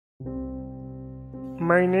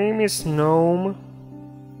My name is Gnome,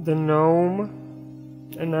 the gnome,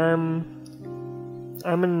 and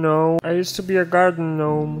I'm a gnome. I used to be a garden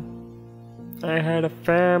gnome. I had a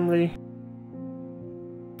family,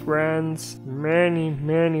 friends,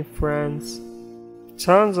 many friends,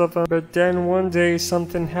 tons of them. But then one day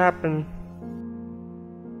something happened.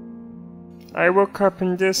 I woke up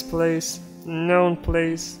in this place, known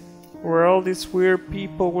place, where all these weird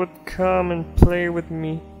people would come and play with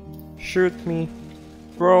me, shoot me,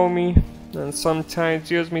 throw me, and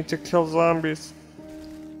sometimes use me to kill zombies.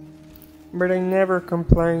 But I never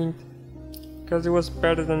complained, cause it was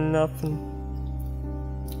better than nothing.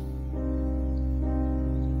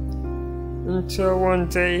 Until one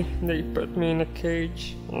day they put me in a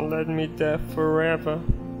cage and let me dead forever.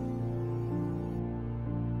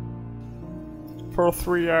 For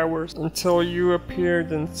 3 hours, until you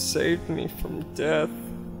appeared and saved me from death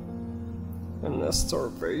and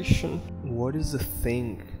starvation. What is the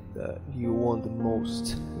thing that you want the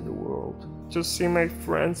most in the world? To see my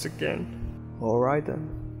friends again. Alright then.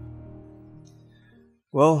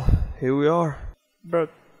 Well, here we are.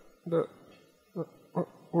 But,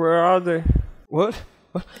 where are they? What?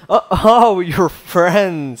 Oh, your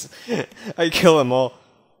friends! I kill them all.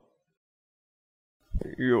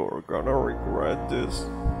 You're gonna regret this.